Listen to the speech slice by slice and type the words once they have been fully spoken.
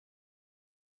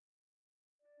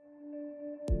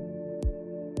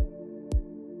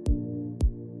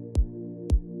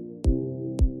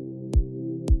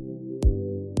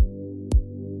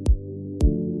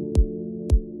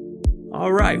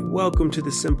All right, welcome to the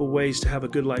Simple Ways to Have a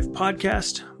Good Life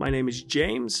podcast. My name is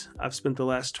James. I've spent the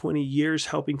last 20 years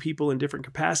helping people in different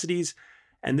capacities,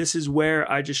 and this is where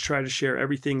I just try to share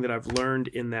everything that I've learned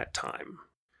in that time.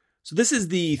 So this is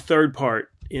the third part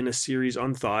in a series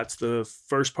on thoughts. The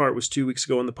first part was 2 weeks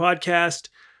ago on the podcast.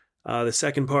 The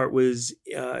second part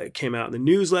came out in the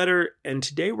newsletter, and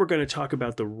today we're going to talk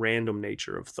about the random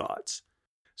nature of thoughts.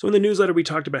 So in the newsletter, we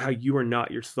talked about how you are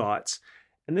not your thoughts.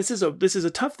 And this is a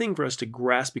tough thing for us to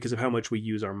grasp because of how much we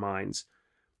use our minds.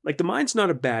 Like, the mind's not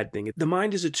a bad thing. The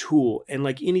mind is a tool, and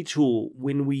like any tool,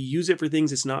 when we use it for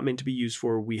things it's not meant to be used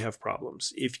for, we have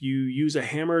problems. If you use a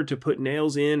hammer to put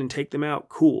nails in and take them out,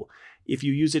 cool. If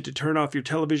you use it to turn off your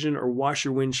television or wash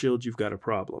your windshield, you've got a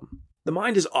problem. The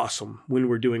mind is awesome when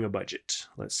we're doing a budget,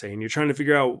 let's say, and you're trying to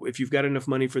figure out if you've got enough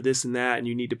money for this and that, and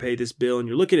you need to pay this bill, and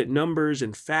you're looking at numbers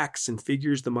and facts and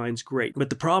figures. The mind's great.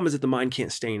 But the problem is that the mind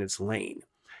can't stay in its lane.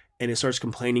 And it starts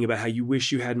complaining about how you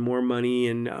wish you had more money,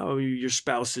 and your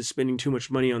spouse is spending too much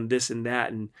money on this and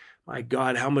that. And my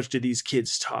God, how much do these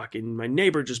kids talk? And my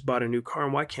neighbor just bought a new car,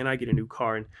 and why can't I get a new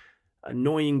car? And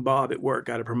annoying Bob at work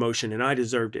got a promotion, and I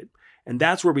deserved it. And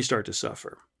that's where we start to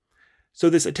suffer. So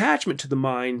this attachment to the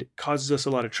mind causes us a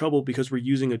lot of trouble because we're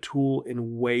using a tool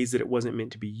in ways that it wasn't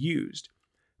meant to be used.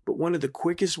 But one of the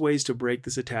quickest ways to break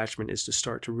this attachment is to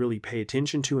start to really pay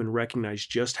attention to and recognize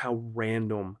just how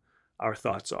random our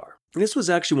thoughts are. And this was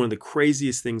actually one of the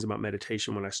craziest things about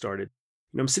meditation when I started.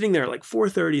 I'm sitting there at like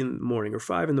 4:30 in the morning or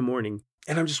 5 in the morning,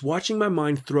 and I'm just watching my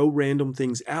mind throw random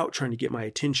things out, trying to get my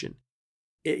attention.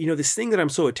 This thing that I'm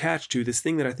so attached to, this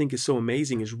thing that I think is so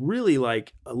amazing, is really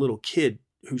like a little kid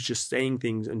who's just saying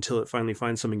things until it finally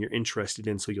finds something you're interested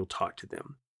in, so you'll talk to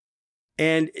them.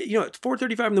 And, at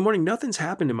 4:35 in the morning, nothing's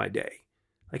happened in my day.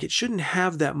 Like, it shouldn't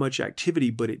have that much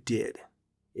activity, but it did.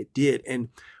 It did. And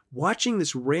watching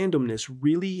this randomness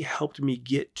really helped me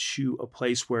get to a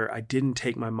place where I didn't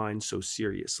take my mind so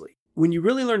seriously. When you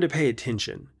really learn to pay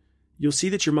attention, you'll see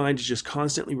that your mind is just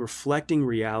constantly reflecting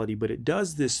reality, but it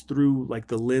does this through like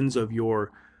the lens of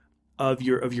your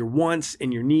wants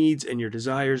and your needs and your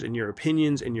desires and your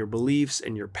opinions and your beliefs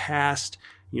and your past,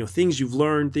 things you've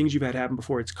learned, things you've had happen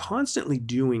before. It's constantly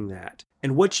doing that.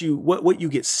 And what you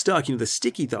get stuck, the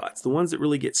sticky thoughts, the ones that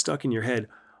really get stuck in your head,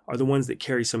 are the ones that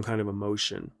carry some kind of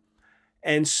emotion.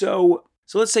 And so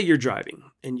let's say you're driving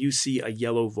and you see a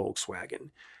yellow Volkswagen,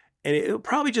 and it'll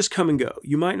probably just come and go.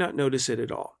 You might not notice it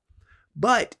at all.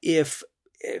 But if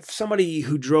somebody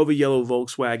who drove a yellow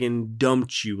Volkswagen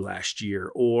dumped you last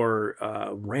year or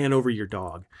ran over your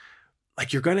dog,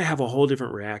 like, you're going to have a whole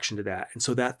different reaction to that. And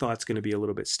so that thought's going to be a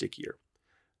little bit stickier.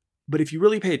 But if you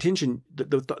really pay attention,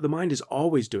 the mind is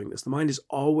always doing this. The mind is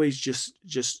always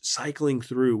just cycling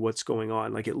through what's going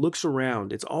on. Like, it looks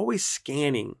around. It's always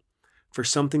scanning for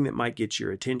something that might get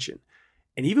your attention.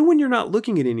 And even when you're not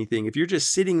looking at anything, if you're just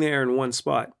sitting there in one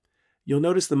spot, you'll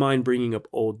notice the mind bringing up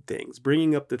old things,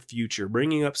 bringing up the future,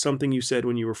 bringing up something you said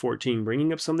when you were 14,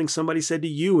 bringing up something somebody said to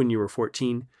you when you were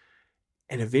 14.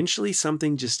 And eventually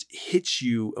something just hits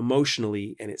you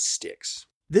emotionally and it sticks.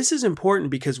 This is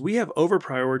important because we have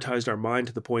over-prioritized our mind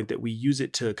to the point that we use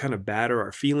it to kind of batter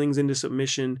our feelings into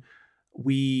submission.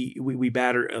 We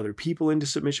batter other people into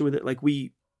submission with it. Like,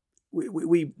 we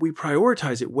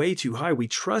prioritize it way too high. We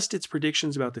trust its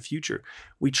predictions about the future.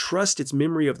 We trust its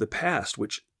memory of the past,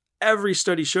 which every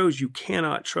study shows you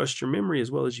cannot trust your memory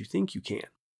as well as you think you can.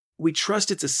 We trust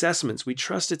its assessments. We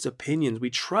trust its opinions. We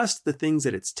trust the things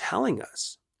that it's telling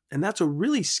us. And that's a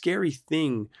really scary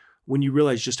thing when you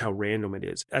realize just how random it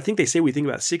is. I think they say we think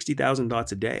about 60,000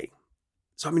 thoughts a day.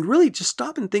 So, really, just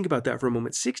stop and think about that for a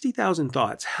moment. 60,000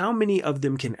 thoughts, how many of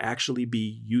them can actually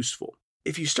be useful?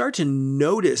 If you start to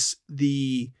notice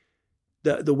the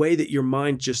way that your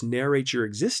mind just narrates your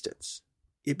existence,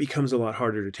 it becomes a lot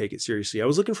harder to take it seriously. I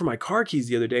was looking for my car keys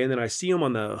the other day, and then I see them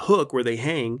on the hook where they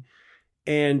hang,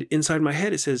 and inside my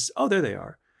head it says, oh, there they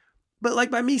are. But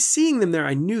like, by me seeing them there,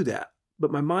 I knew that,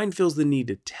 but my mind feels the need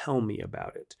to tell me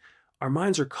about it. Our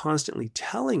minds are constantly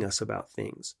telling us about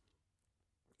things.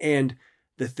 And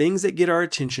the things that get our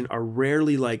attention are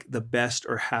rarely like the best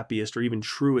or happiest or even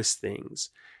truest things.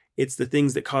 It's the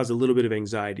things that cause a little bit of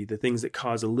anxiety, the things that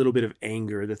cause a little bit of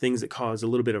anger, the things that cause a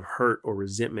little bit of hurt or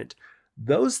resentment.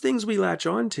 Those things we latch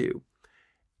onto.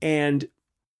 And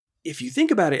if you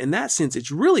think about it in that sense,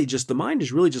 it's really just, the mind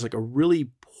is really just like a really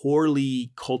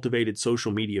poorly cultivated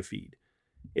social media feed.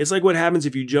 It's like what happens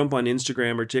if you jump on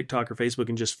Instagram or TikTok or Facebook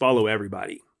and just follow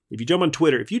everybody. If you jumped on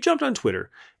Twitter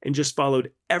and just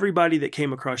followed everybody that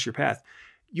came across your path,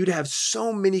 you'd have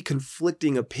so many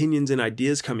conflicting opinions and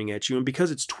ideas coming at you. And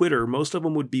because it's Twitter, most of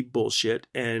them would be bullshit,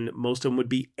 and most of them would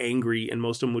be angry, and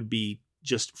most of them would be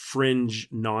just fringe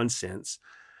nonsense.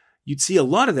 You'd see a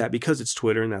lot of that because it's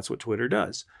Twitter and that's what Twitter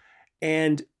does.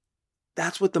 And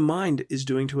that's what the mind is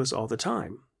doing to us all the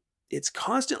time. It's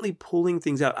constantly pulling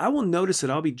things out. I will notice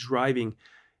that I'll be driving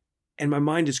and my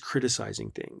mind is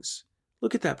criticizing things.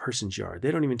 Look at that person's yard.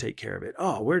 They don't even take care of it.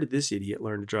 Oh, where did this idiot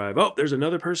learn to drive? Oh, there's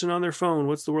another person on their phone.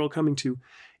 What's the world coming to?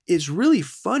 It's really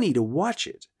funny to watch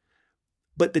it.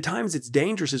 But the times it's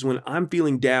dangerous is when I'm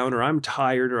feeling down or I'm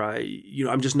tired or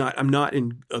I'm not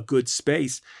in a good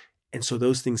space. And so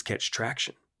those things catch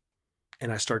traction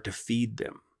and I start to feed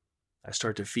them.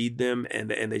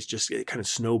 And it kind of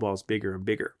snowballs bigger and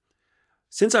bigger.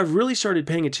 Since I've really started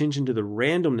paying attention to the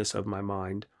randomness of my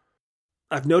mind,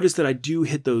 I've noticed that I do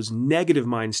hit those negative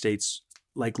mind states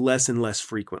like less and less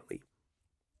frequently.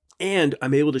 And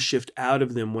I'm able to shift out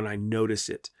of them when I notice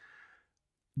it.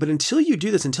 But until you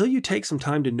do this, until you take some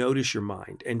time to notice your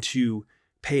mind and to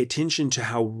pay attention to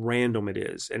how random it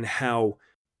is and how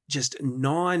just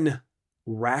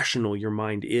non-rational your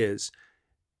mind is,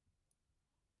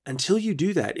 until you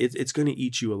do that, it's going to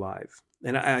eat you alive.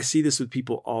 And I see this with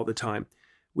people all the time.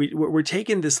 We're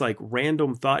taking this like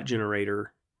random thought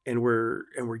generator and we're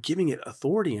giving it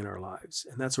authority in our lives.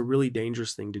 And that's a really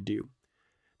dangerous thing to do.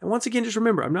 And once again, just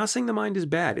remember, I'm not saying the mind is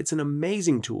bad. It's an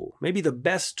amazing tool, maybe the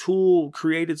best tool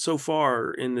created so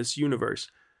far in this universe.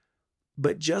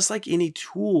 But just like any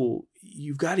tool,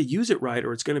 you've got to use it right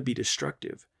or it's going to be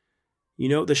destructive. You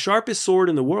know, the sharpest sword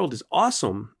in the world is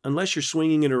awesome unless you're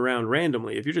swinging it around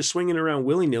randomly. If you're just swinging it around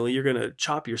willy-nilly, you're going to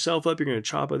chop yourself up, you're going to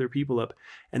chop other people up.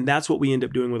 And that's what we end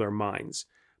up doing with our minds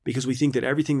because we think that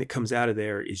everything that comes out of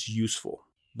there is useful.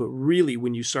 But really,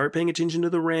 when you start paying attention to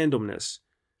the randomness,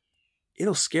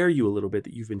 it'll scare you a little bit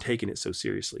that you've been taking it so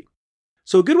seriously.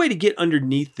 So a good way to get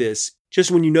underneath this, just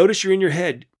when you notice you're in your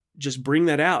head, just bring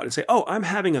that out and say, oh, I'm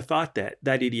having a thought that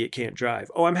idiot can't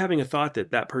drive. Oh, I'm having a thought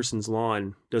that person's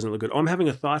lawn doesn't look good. Oh, I'm having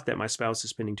a thought that my spouse is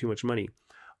spending too much money.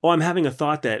 Oh, I'm having a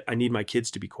thought that I need my kids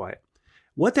to be quiet.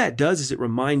 What that does is it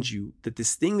reminds you that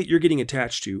this thing that you're getting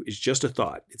attached to is just a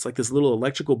thought. It's like this little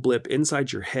electrical blip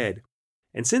inside your head.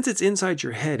 And since it's inside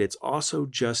your head, it's also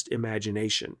just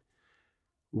imagination.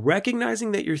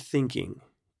 Recognizing that you're thinking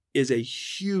is a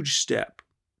huge step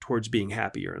towards being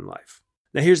happier in life.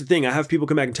 Now, here's the thing. I have people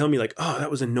come back and tell me like, oh,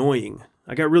 that was annoying.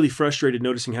 I got really frustrated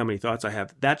noticing how many thoughts I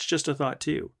have. That's just a thought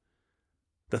too.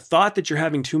 The thought that you're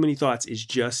having too many thoughts is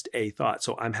just a thought.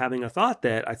 So I'm having a thought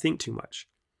that I think too much.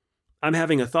 I'm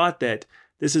having a thought that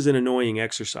this is an annoying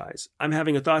exercise. I'm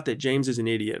having a thought that James is an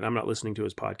idiot and I'm not listening to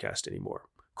his podcast anymore.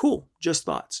 Cool. Just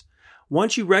thoughts.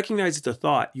 Once you recognize it's a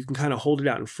thought, you can kind of hold it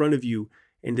out in front of you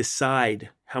and decide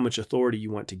how much authority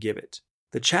you want to give it.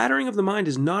 The chattering of the mind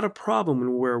is not a problem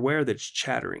when we're aware that it's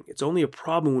chattering. It's only a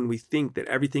problem when we think that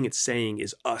everything it's saying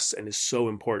is us and is so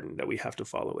important that we have to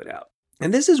follow it out.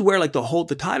 And this is where like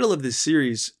the title of this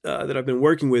series that I've been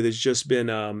working with has just been,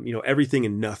 everything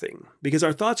and nothing. Because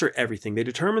our thoughts are everything. They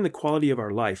determine the quality of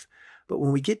our life. But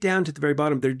when we get down to the very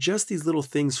bottom, they're just these little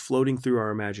things floating through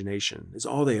our imagination is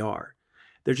all they are.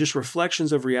 They're just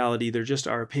reflections of reality. They're just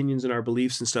our opinions and our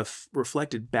beliefs and stuff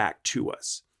reflected back to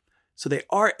us. So they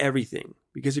are everything,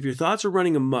 because if your thoughts are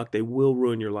running amok, they will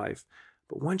ruin your life.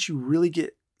 But once you really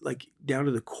get like down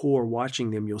to the core watching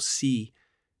them, you'll see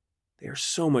they are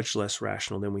so much less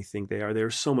rational than we think they are. They're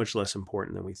so much less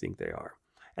important than we think they are.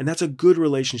 And that's a good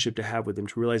relationship to have with them,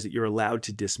 to realize that you're allowed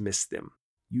to dismiss them.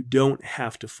 You don't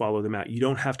have to follow them out. You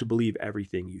don't have to believe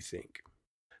everything you think.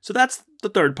 So that's the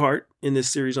third part in this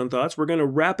series on thoughts. We're going to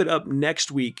wrap it up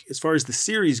next week. As far as the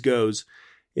series goes,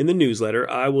 in the newsletter,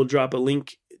 I will drop a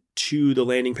link to the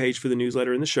landing page for the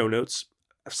newsletter in the show notes.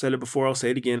 I've said it before, I'll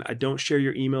say it again. I don't share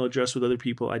your email address with other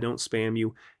people. I don't spam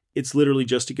you. It's literally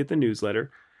just to get the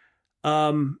newsletter.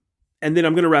 And then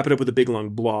I'm going to wrap it up with a big long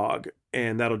blog,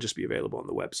 and that'll just be available on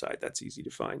the website. That's easy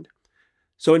to find.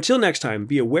 So until next time,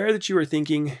 be aware that you are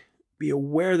thinking. Be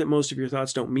aware that most of your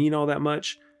thoughts don't mean all that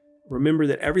much. Remember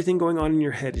that everything going on in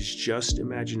your head is just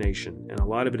imagination, and a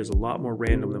lot of it is a lot more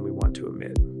random than we want to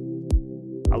admit.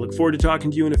 I look forward to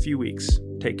talking to you in a few weeks.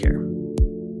 Take care.